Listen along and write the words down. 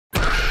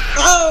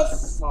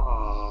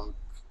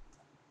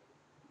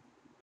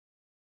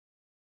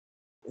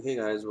Hey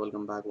guys,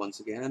 welcome back once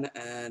again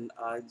and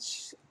आज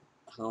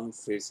हम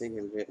फिर से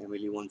खेल रहे हैं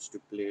Emily wants to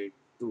play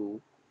 2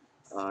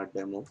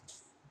 demo.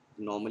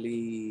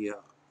 Normally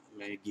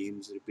मैं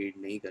गेम्स रिपीट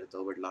नहीं करता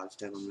हूँ बट लास्ट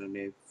टाइम हम लोगों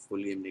ने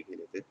फुल गेम नहीं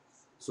खेले थे।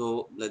 So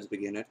let's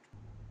begin it.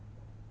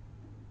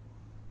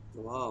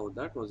 Wow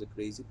that was a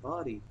crazy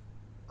party.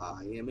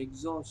 I am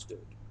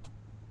exhausted.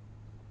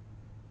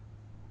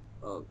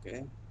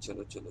 Okay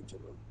चलो चलो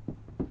चलो।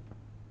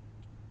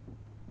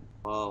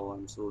 Wow I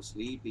am so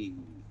sleepy.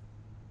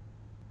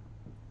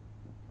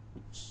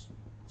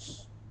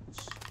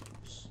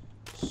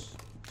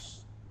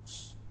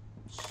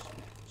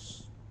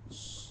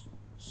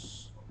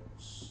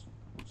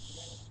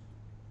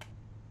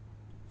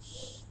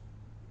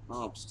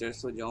 हाँ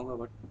अपस्टेयर्स तो जाऊंगा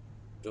बट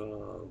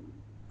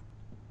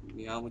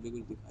यहाँ मुझे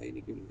कुछ दिखाई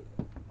नहीं क्यों नहीं दे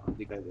रहा है। हाँ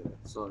दिखाई दे रहा है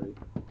सॉरी।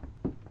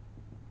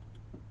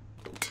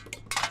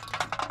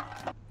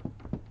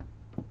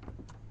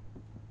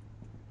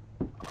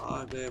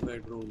 आ गए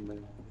बेडरूम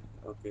में।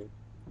 ओके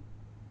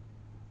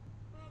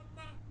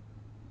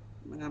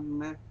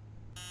मैं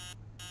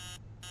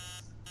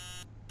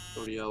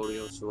उड़िया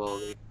उड़िया सुबह हो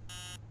गई।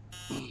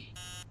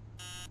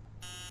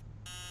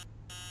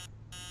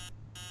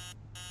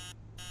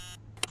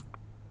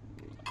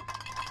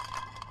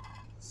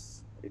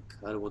 एक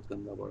घर बहुत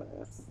गंदा पड़ा है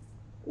यार।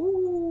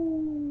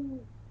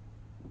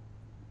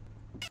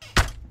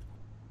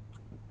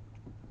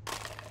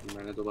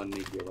 मैंने तो बंद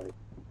नहीं किया भाई।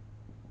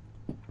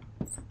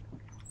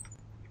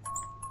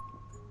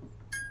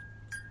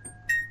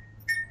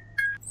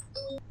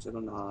 चलो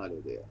नहा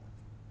लेते यार।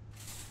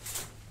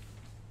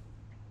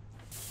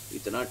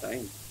 इतना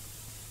time.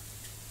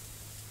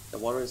 The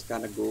water is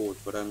kind of good,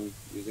 but I'm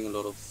using a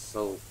lot of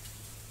soap.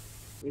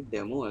 ये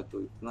डेमो है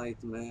तो इतना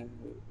इतना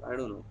I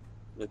don't know.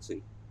 Let's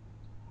see.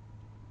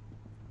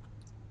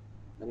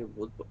 अरे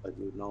बहुत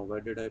अजीब। Now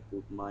where did I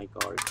put my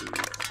car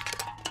keys?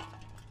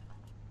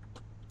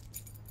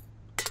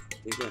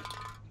 ठीक है।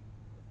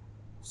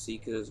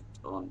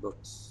 Secret on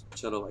books.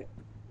 चलो भाई।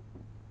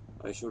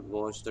 I should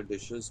wash the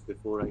dishes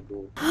before I go.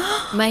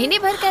 महीने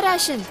भर का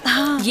राशन।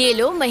 ये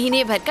लो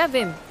महीने भर का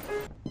विम।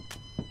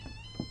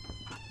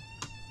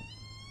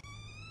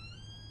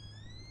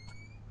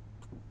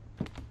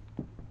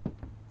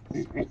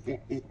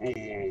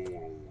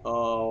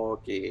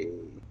 Okay.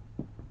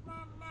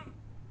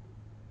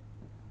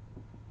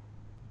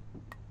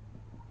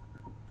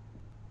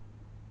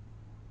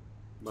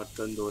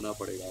 बर्तन धोना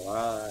पड़ेगा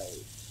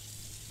भाई।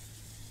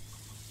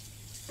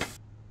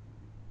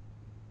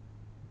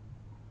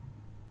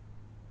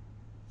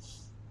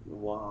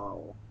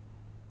 वाओ।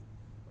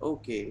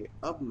 ओके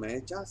अब मैं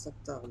जा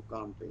सकता हूँ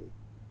काम पे।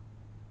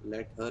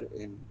 लेट हर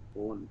इन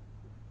फोन।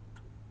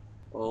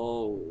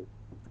 ओह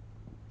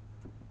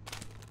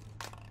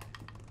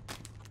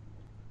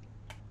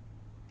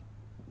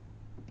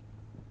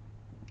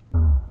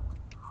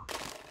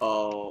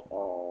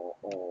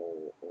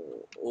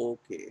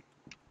ओके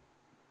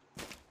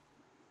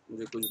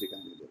मुझे कुछ दिखाई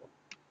नहीं दे रहा।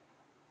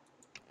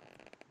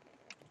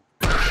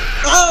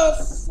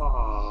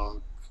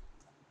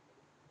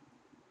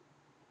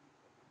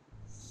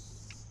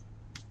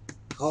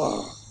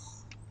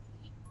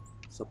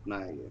 सपना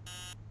है ये।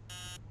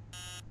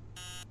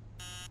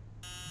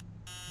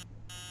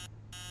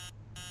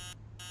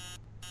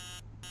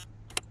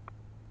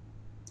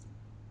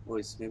 वो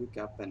इसने भी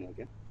कैप पहने है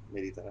क्या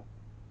मेरी तरह।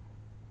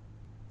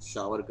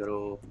 शावर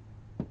करो।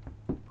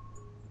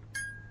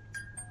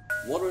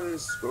 Water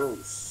is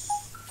gross.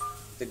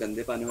 इतने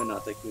गंदे पानी में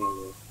नहाता क्यों है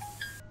वो।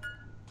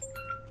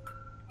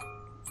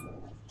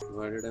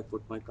 Where did I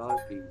put my car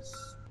keys?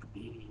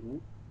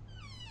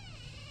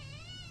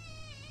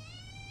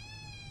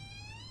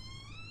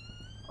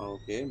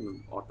 Okay,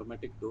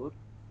 automatic door.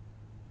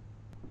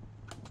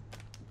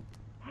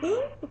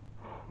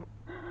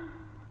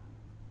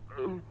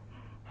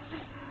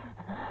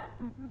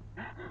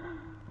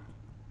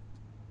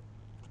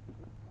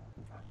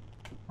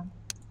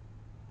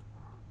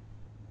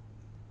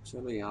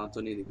 चलो यहाँ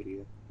तो नहीं दिख रही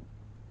है।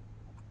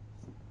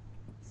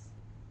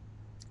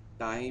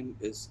 टाइम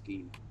इज की।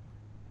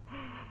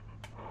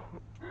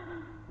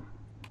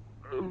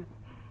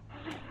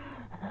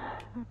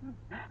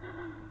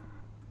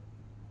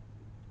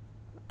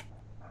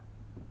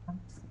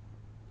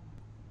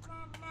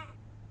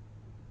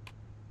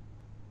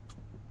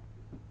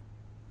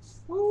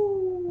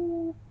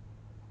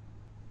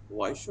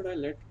 Why should I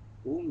let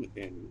whom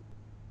in?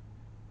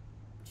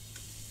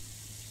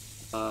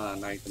 हाँ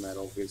नाइटमेयर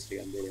ऑब्वियसली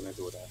अंधेरे में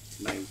धो रहा है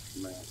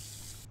नाइटमेयर।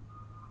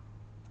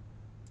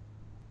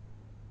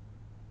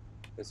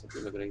 ऐसा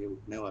क्यों लग रहा है ये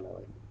उठने वाला है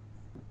भाई।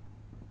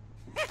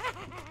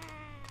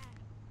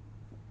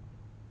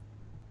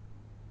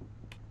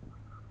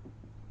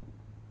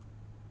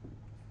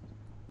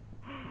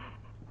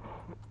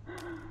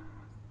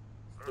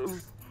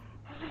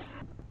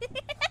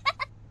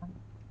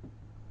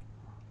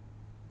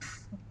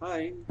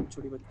 हाय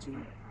छोटी बच्ची।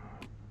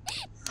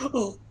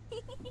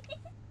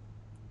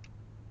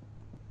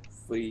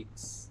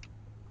 फ्रीक्स।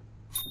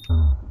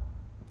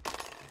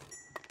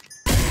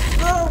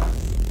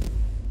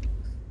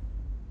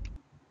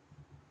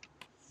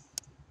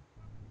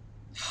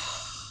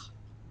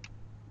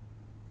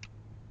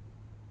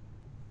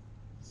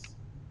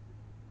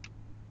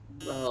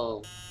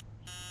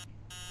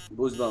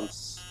 Goosebumps.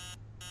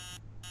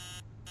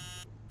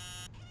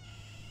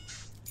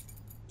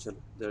 चलो,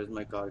 there is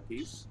my car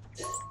keys.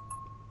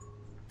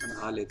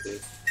 नहा लेते.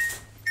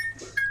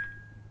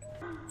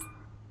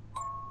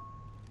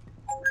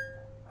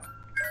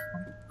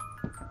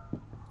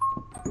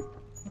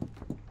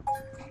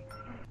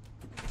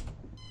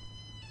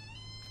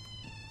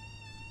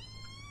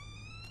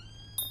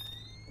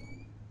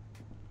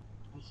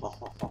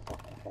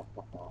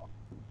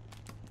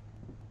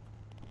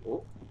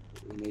 ओ,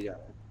 ये नहीं जा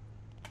रहा है.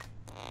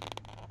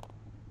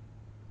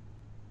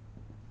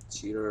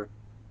 Cheater,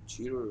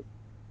 cheater.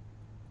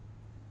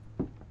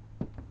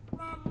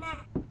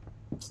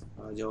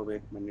 आ जाओ बे,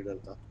 मैं नहीं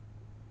डरता.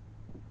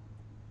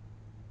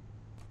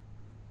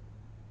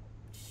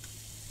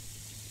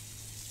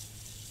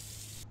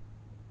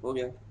 हो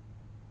गया.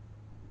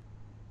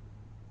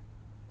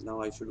 Now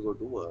I should go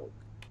to work.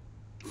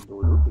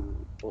 Do.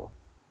 Oh,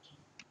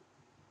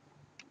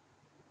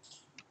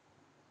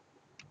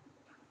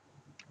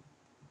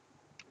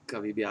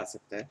 कभी भी आ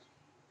सकता है.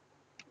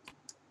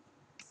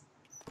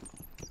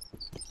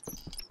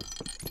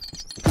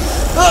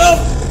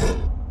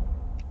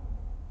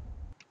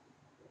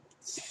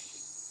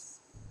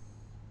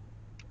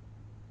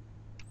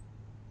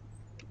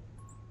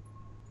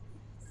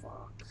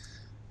 Fuck.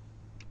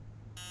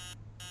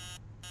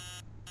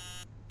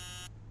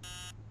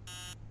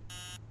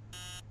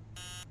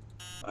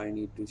 I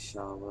need to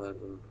shower.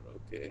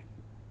 Okay.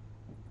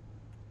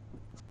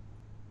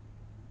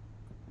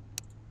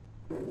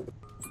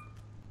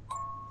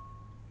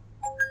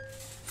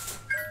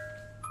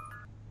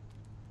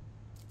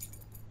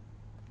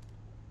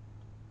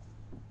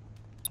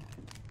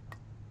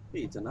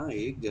 इतना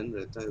एक जन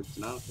रहता है,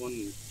 उतना कौन.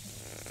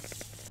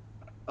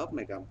 अब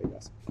मैं काम पे जा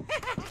सकता हूँ.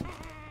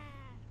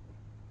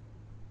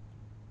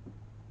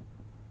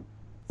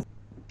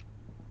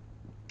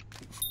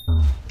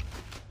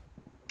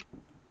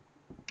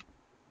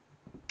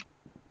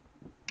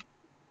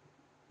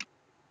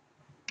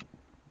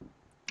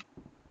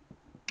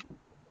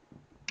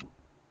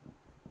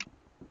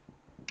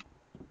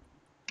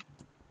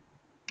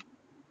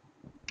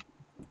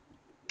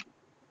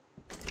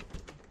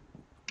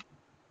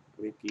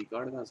 कोई की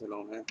कार्ड कहाँ से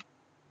लाऊं मैं.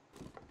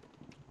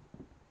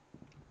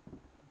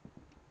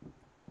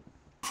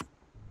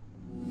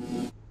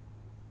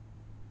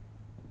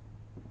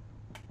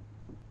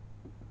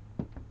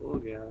 हो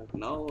गया.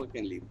 Now I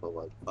can leave for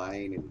work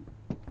finally.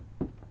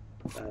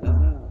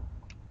 Ta-da-da.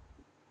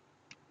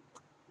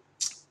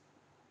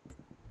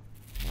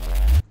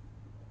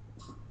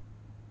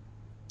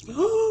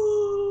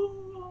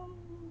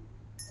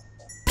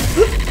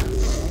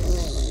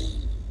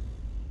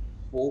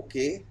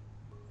 Okay.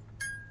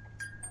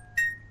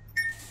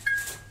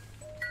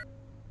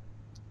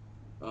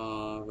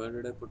 Where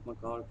did I put my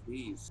car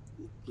keys?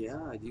 क्या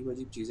अजीब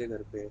अजीब चीजें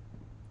घर पे.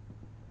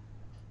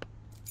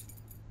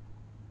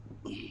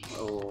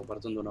 ओ,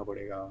 बर्तन धोना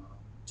पड़ेगा.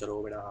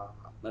 चलो बेटा,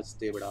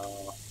 नचते बेटा.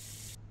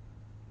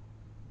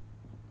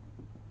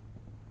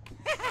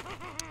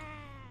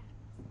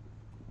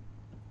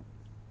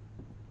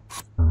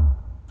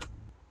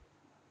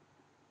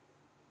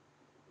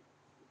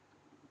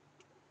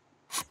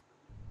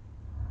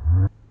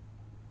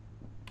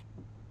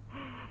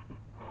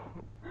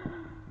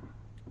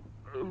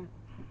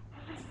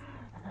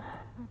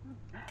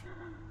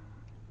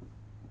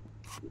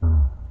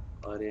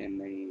 अरे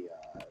नहीं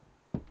यार.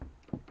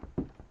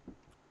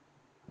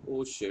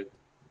 Oh shit.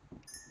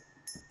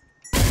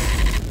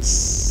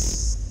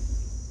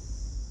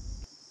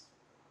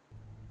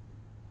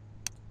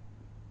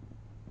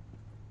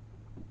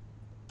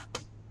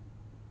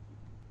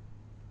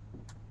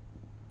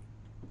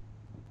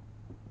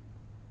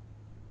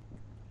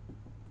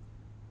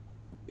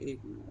 एक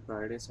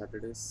फ्राइडे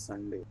सैटरडे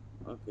संडे.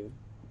 ओके.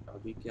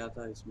 अभी क्या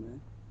था इसमें.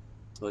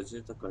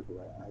 थर्सडे तक कट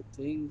हुआ है. I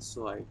think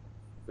so. I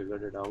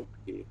figured it out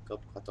कि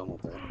कब खत्म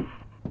होता है.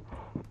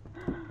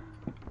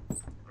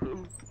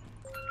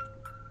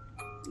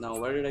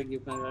 Now where did I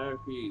give my car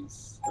keys.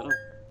 है ना.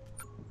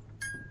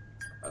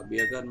 अभी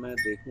अगर मैं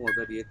देखूं,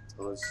 अगर ये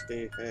थर्सडे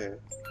है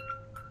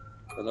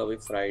तो अभी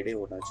फ्राइडे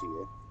होना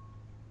चाहिए.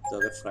 तो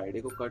अगर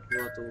फ्राइडे को कट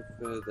हुआ तो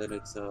फिर then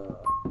it's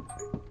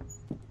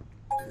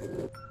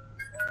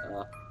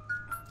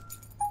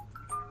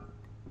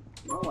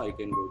now I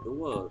can go to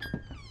work.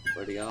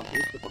 But यहाँ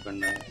भूख तो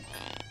पकड़ना है.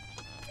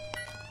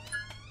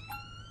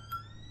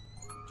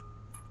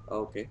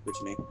 ओके,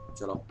 कुछ नहीं.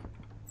 चलो.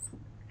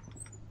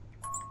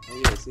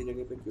 ये ऐसी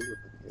जगह पे क्यों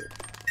रखते हैं.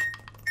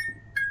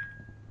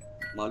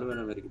 मालूम है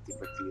ना मेरी कितनी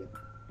पड़ती है.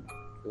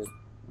 फिर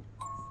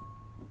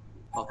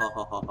हा हा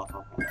हा हा हा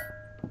हा.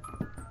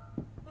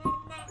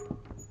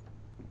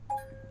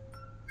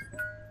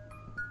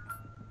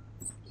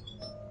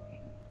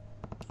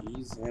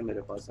 कीज है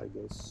मेरे पास आई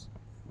गेस.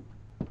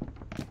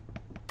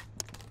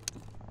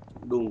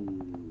 डूम.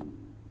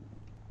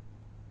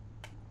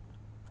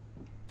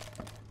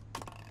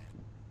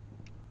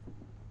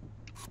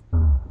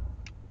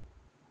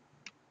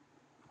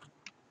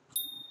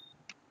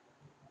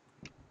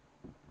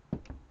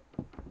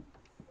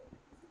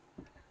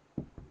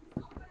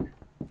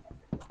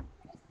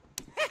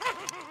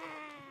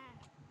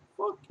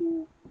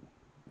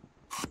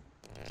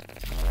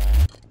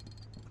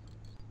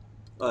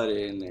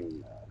 अरे नहीं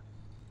यार।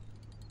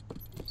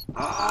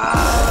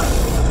 आह!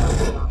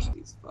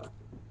 इस बार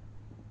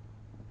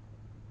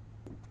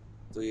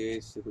तो ये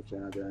इससे कुछ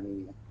लेना देना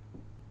नहीं है।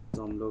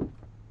 तो हम लोग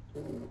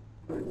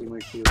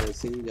अल्टीमेटली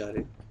वैसे ही जा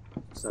रहे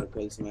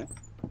सर्कल्स में।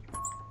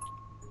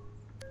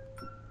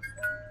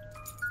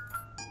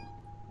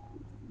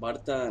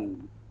 बर्तन।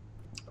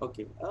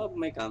 ओके, अब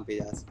मैं काम पे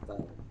जा सकता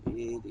हूँ।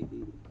 ये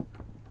दीदी।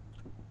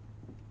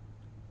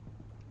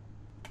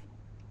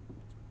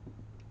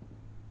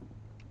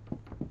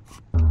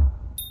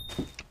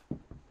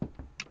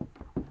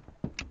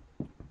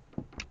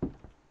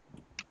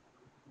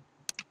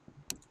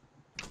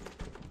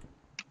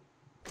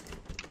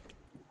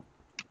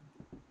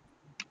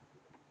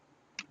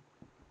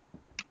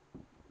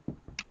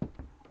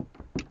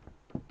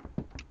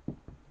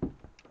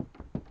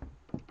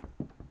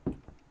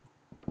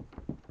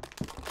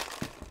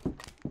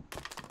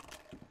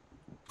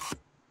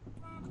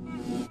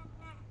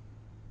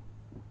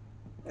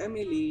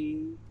 एमिली।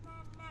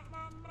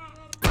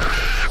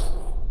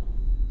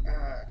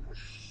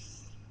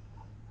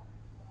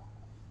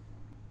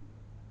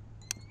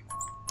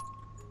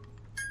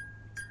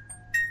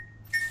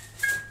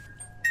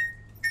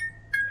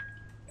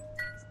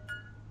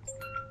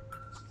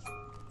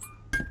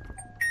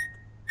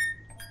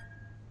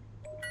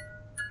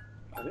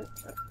 अरे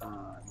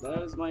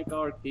there's my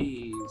car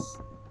keys.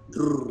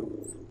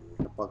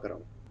 पकड़ो।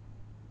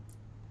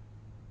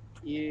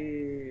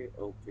 ये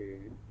ओके।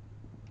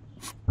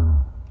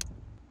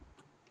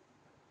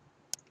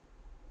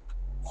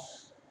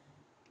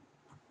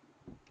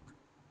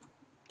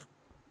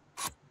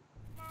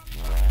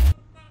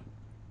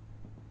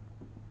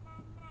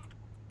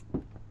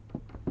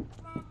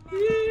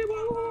 ये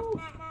बाबू।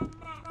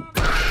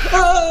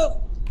 Ah!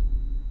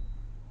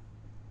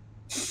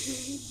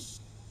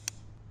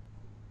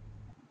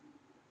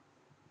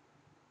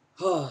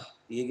 हाँ,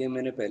 ये गेम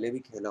मैंने पहले भी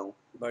खेला हूँ,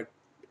 बट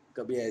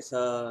कभी ऐसा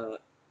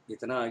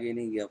इतना आगे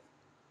नहीं गया।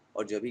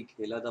 और जब भी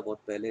खेला था बहुत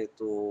पहले,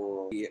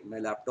 तो ये मैं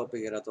लैपटॉप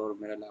पे खेला था और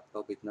मेरा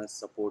लैपटॉप इतना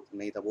सपोर्ट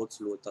नहीं था, बहुत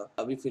स्लो था।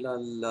 अभी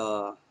फ़िलहाल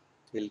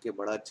खेल के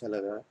बड़ा अच्छा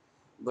लगा है,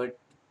 बट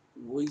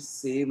वही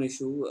सेम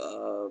इशू।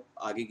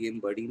 आगे गेम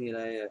बढ़ ही नहीं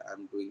रहा है। I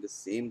am doing the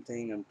same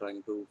thing. I am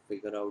trying to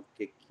figure out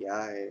कि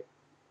क्या है,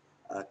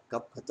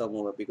 कब ख़त्म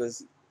होगा,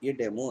 बिकॉज़ ये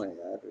डेमो है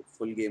यार,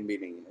 फुल गेम भी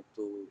नहीं है,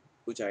 तो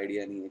कुछ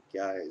आइडिया नहीं है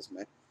क्या है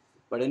इसमें।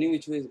 But any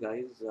which ways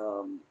guys,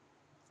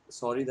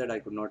 sorry that I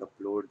could not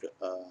upload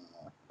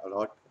a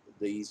lot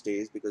these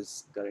days because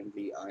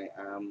currently I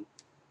am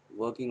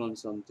working on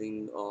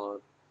something,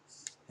 और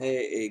है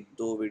एक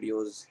दो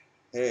वीडियोस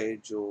है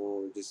जो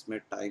जिसमें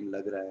टाइम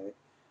लग रहा है।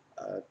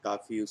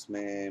 काफ़ी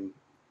उसमें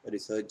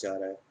रिसर्च जा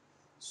रहा है,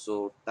 सो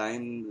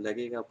टाइम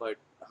लगेगा, बट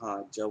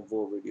हाँ, जब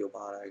वो वीडियो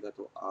बाहर आएगा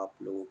तो आप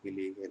लोगों के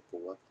लिए हेल्प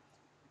होगा।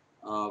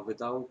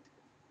 Without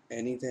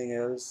anything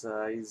else,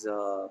 guys,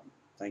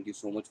 thank you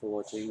so much for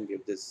watching.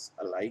 Give this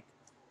a like,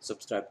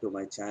 subscribe to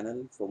my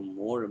channel for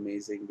more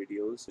amazing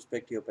videos.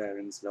 Respect your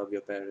parents, love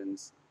your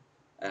parents,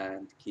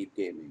 and keep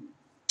gaming.